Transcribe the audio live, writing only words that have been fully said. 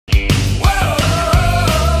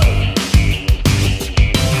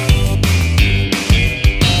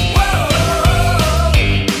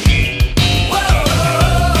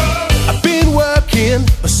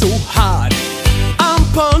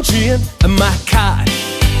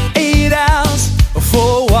8 hours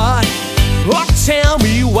for what? Oh, tell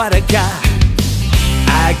me what I got.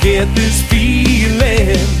 I get this feeling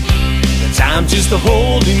that time's just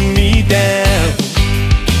holding me down.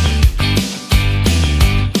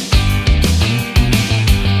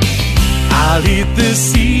 I'll hit the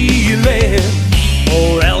ceiling,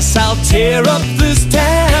 or else I'll tear up this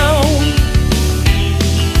town.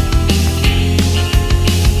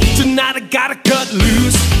 Tonight I gotta cut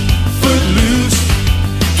loose, footloose,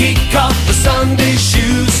 kick off the Sunday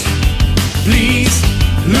shoes. Please,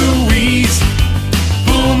 Louise,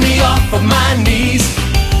 pull me off of my knees.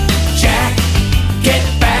 Jack, get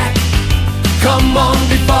back, come on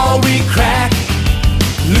before we crack.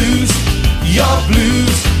 Lose your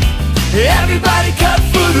blues, everybody cut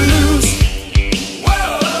footloose.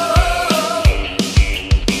 Whoa,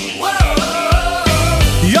 whoa.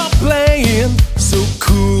 You're playing so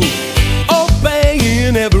cool,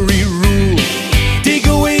 obeying every rule. Dig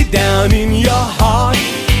away down in your heart,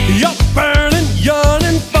 you're burning,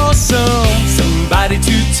 yearning for somebody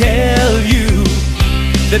to tell you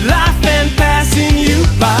that life ain't passing you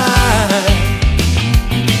by.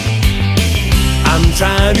 I'm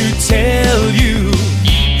trying to tell you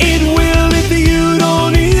it will if you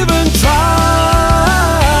don't even try.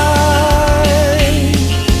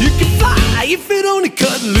 You can fly if it only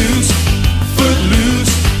cut loose,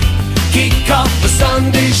 footloose, kick off the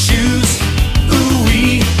Sunday shoes.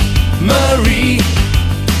 Ooh-wee, Marie,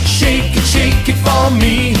 shake it for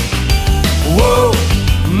me. Whoa,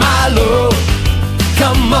 my love,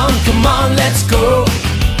 come on, let's go.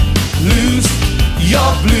 Lose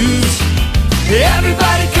your blues,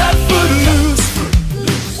 everybody cut footloose.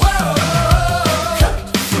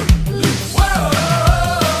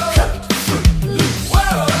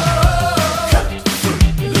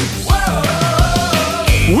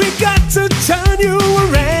 We got to turn you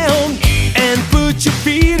around and put your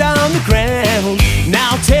feet on the ground.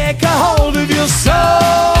 Now take a hold of your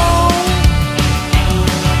soul.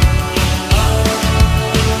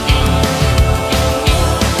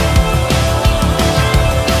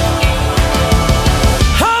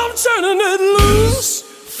 I'm turning it loose,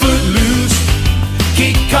 footloose,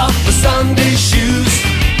 kick off the Sunday shoes.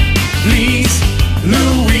 Please,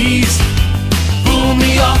 Louise, pull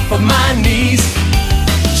me off of my knees.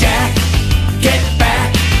 Jack, get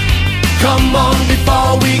back, come on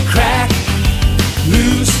before we crack.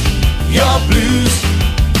 Lose your blues,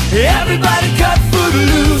 everybody cut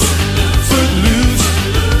footloose, footloose,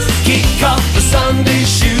 kick off the Sunday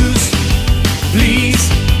shoes. Please,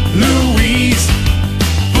 Louise,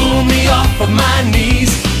 pull me off of my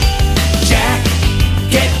knees. Jack,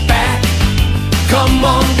 get back, come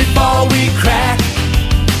on before we crack.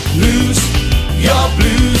 Lose your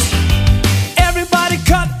blues, everybody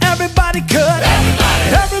cut, everybody cut,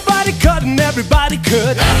 everybody cut and everybody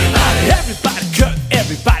cut, everybody.